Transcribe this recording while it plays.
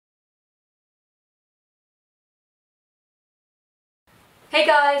Hey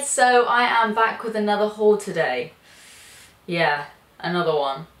guys, so I am back with another haul today. Yeah, another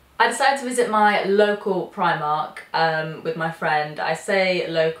one. I decided to visit my local Primark with my friend. I say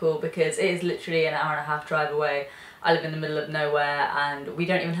local because it is literally an hour and a half drive away. I live in the middle of nowhere and we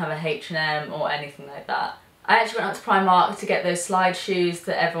don't even have a H&M or anything like that. I actually went up to Primark to get those slide shoes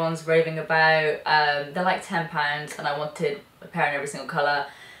that everyone's raving about. They're like £10 and I wanted a pair in every single colour.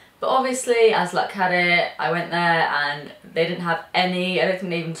 But obviously, as luck had it, I went there and they didn't have any. I don't think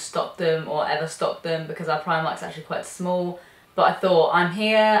they even stocked them or ever stocked them because our Primark's actually quite small. But I thought, I'm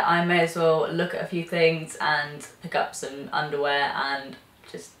here, I may as well look at a few things and pick up some underwear and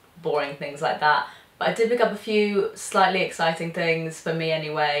just boring things like that. But I did pick up a few slightly exciting things for me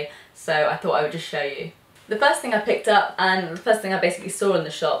anyway, so I thought I would just show you. The first thing I picked up and the first thing I basically saw in the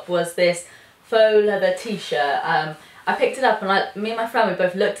shop was this faux leather t-shirt. I picked it up and me and my friend, we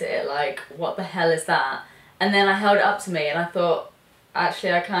both looked at it like, what the hell is that? And then I held it up to me and I thought,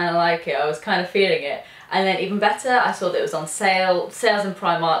 actually I kind of like it, I was kind of feeling it. And then even better, I saw that it was on sale. Sales in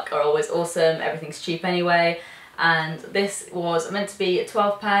Primark are always awesome, everything's cheap anyway. And this was meant to be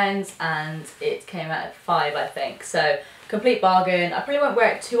 £12 and it came out at £5 I think. So complete bargain. I probably won't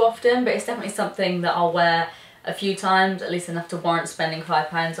wear it too often, but it's definitely something that I'll wear a few times, at least enough to warrant spending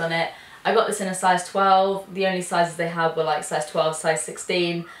 £5 on it. I got this in a size 12, the only sizes they had were like size 12, size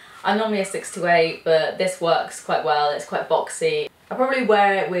 16. I'm normally a 6 to 8, but this works quite well, it's quite boxy. I'll probably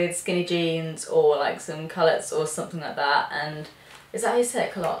wear it with skinny jeans or like some culottes or something like that, and is that how you say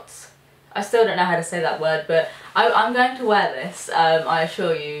it, culottes? I still don't know how to say that word, but I'm going to wear this, I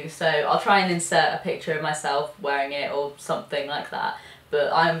assure you, so I'll try and insert a picture of myself wearing it or something like that,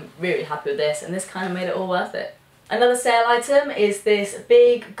 but I'm really happy with this, and this kind of made it all worth it. Another sale item is this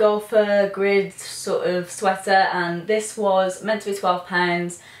big golfer grid sort of sweater, and this was meant to be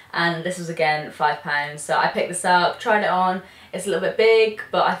 £12 and this was again £5. So I picked this up, tried it on. It's a little bit big,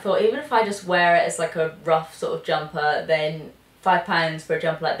 but I thought even if I just wear it as like a rough sort of jumper, then £5 for a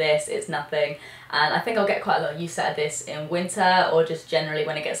jumper like this is nothing. And I think I'll get quite a lot of use out of this in winter or just generally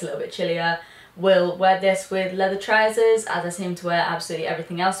when it gets a little bit chillier. We'll wear this with leather trousers, as I seem to wear absolutely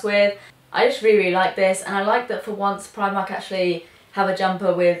everything else with. I just really like this, and I like that for once Primark actually have a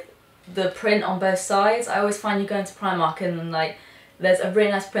jumper with the print on both sides. I always find you go into Primark and like there's a really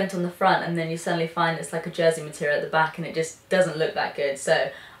nice print on the front and then you suddenly find it's like a jersey material at the back and it just doesn't look that good.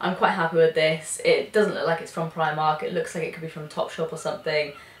 So I'm quite happy with this. It doesn't look like it's from Primark, it looks like it could be from Topshop or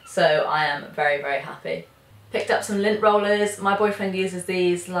something. So I am very, very happy. Picked up some lint rollers. My boyfriend uses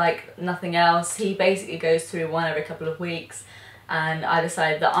these like nothing else. He basically goes through one every couple of weeks. And I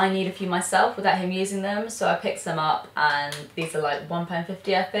decided that I need a few myself without him using them, so I picked some up and these are like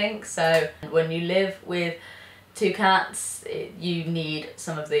 £1.50 I think. So when you live with two cats, you need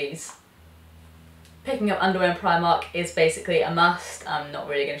some of these. Picking up underwear in Primark is basically a must. I'm not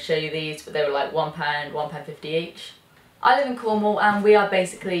really going to show you these, but they were like £1, £1.50 each. I live in Cornwall and we are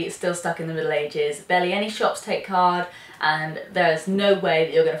basically still stuck in the Middle Ages. Barely any shops take card and there's no way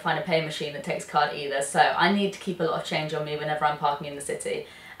that you're going to find a pay machine that takes card either, so I need to keep a lot of change on me whenever I'm parking in the city.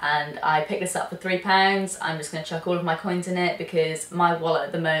 And I picked this up for £3. I'm just going to chuck all of my coins in it because my wallet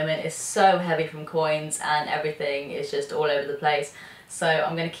at the moment is so heavy from coins and everything is just all over the place. So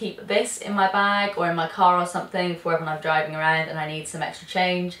I'm going to keep this in my bag or in my car or something for when I'm driving around and I need some extra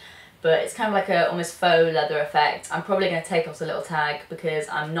change. But it's kind of like a almost faux leather effect. I'm probably going to take off the little tag because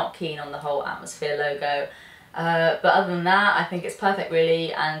I'm not keen on the whole Atmosphere logo. But other than that, I think it's perfect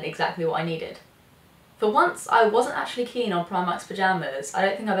really and exactly what I needed. For once, I wasn't actually keen on Primark's pyjamas. I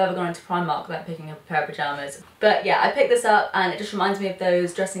don't think I've ever gone into Primark without picking up a pair of pyjamas. But yeah, I picked this up and it just reminds me of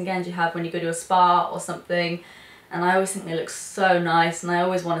those dressing gowns you have when you go to a spa or something. And I always think they look so nice and I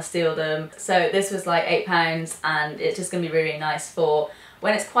always want to steal them. So this was like £8 and it's just going to be really nice for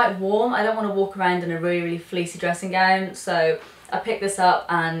when it's quite warm. I don't want to walk around in a really, really fleecy dressing gown, so I picked this up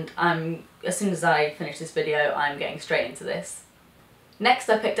and as soon as I finish this video, I'm getting straight into this. Next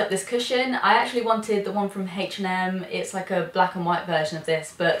I picked up this cushion. I actually wanted the one from H&M. It's like a black and white version of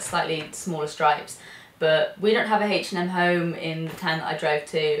this, but slightly smaller stripes. But we don't have a H&M home in the town that I drove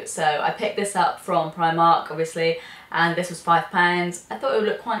to, so I picked this up from Primark, obviously, and this was £5. I thought it would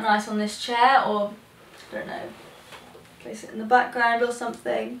look quite nice on this chair, or, I don't know, place it in the background or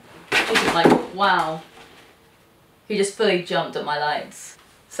something. Like, wow. He just fully jumped at my lights.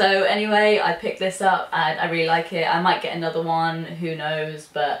 So anyway, I picked this up and I really like it. I might get another one, who knows,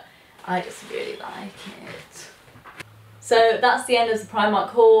 but I just really like it. So that's the end of the Primark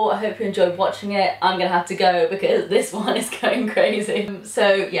haul. I hope you enjoyed watching it. I'm gonna have to go because this one is going crazy.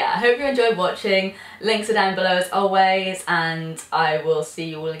 So yeah, I hope you enjoyed watching. Links are down below as always, and I will see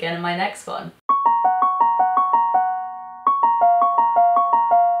you all again in my next one.